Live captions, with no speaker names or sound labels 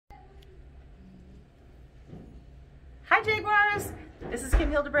Hi Jaguars! This is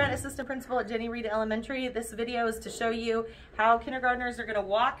Kim Hildebrandt, Assistant Principal at Jennie Elementary. This video is to show you how kindergartners are going to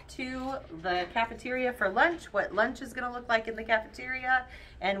walk to the cafeteria for lunch, what lunch is going to look like in the cafeteria,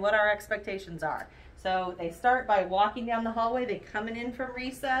 and what our expectations are. So they start by walking down the hallway. They coming in from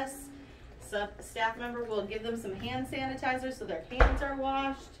recess. Some staff member will give them some hand sanitizer so their hands are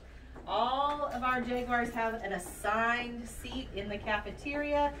washed. All of our Jaguars have an assigned seat in the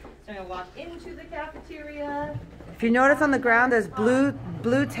cafeteria. So I'm going to walk into the cafeteria. If you notice on the ground, there's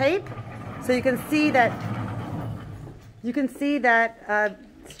blue tape, so you can see that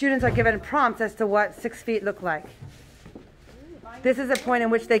students are given prompts as to what 6 feet look like. This is a point in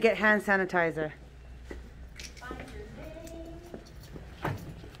which they get hand sanitizer.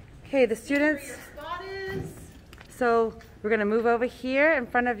 Okay, the students. So we're going to move over here in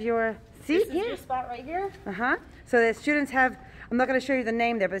front of your seat. This is your spot right here. So the students have, I'm not going to show you the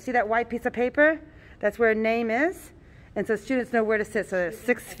name there, but see that white piece of paper? That's where a name is. And so students know where to sit, so they're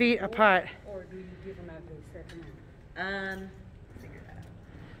 6 feet apart. Or do you give them a second one? Figure that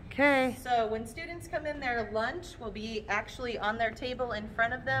out. Okay. So when students come in, their lunch will be actually on their table in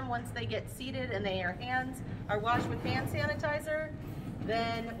front of them. Once they get seated and their hands are washed with hand sanitizer,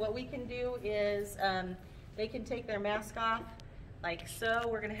 then what we can do is they can take their mask off like so.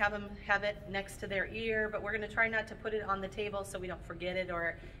 We're going to have them have it next to their ear, but we're going to try not to put it on the table so we don't forget it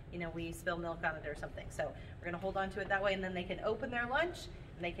or we spill milk on it or something. So we're going to hold on to it that way, and then they can open their lunch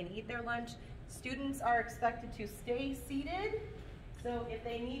and they can eat their lunch. Students are expected to stay seated. So if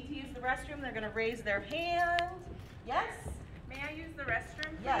they need to use the restroom, they're going to raise their hand. Yes? May I use the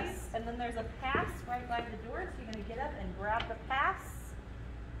restroom, please? Yes. And then there's a pass right by the door, so you're going to get up and grab the pass.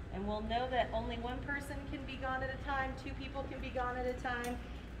 And we'll know that only one person can be gone at a time, 2 people can be gone at a time,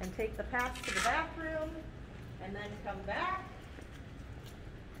 and take the pass to the bathroom, and then come back.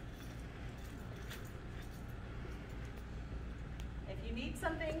 If you need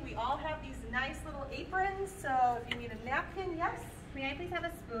something, we all have these nice little aprons, so if you need a napkin, yes? May I please have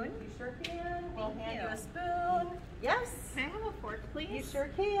a spoon? You sure can. We'll hand you. you a spoon. Yes? Can I have a fork, please? You sure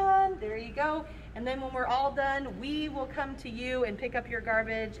can. There you go. And then when we're all done, we will come to you and pick up your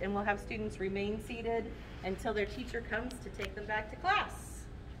garbage, and we'll have students remain seated until their teacher comes to take them back to class.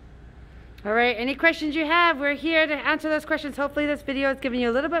 All right, any questions you have, we're here to answer those questions. Hopefully this video has given you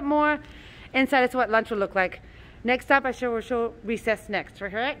a little bit more insight as to what lunch will look like. Next up, we'll show recess next,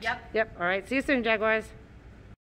 correct? Yep. Yep, all right. See you soon, Jaguars.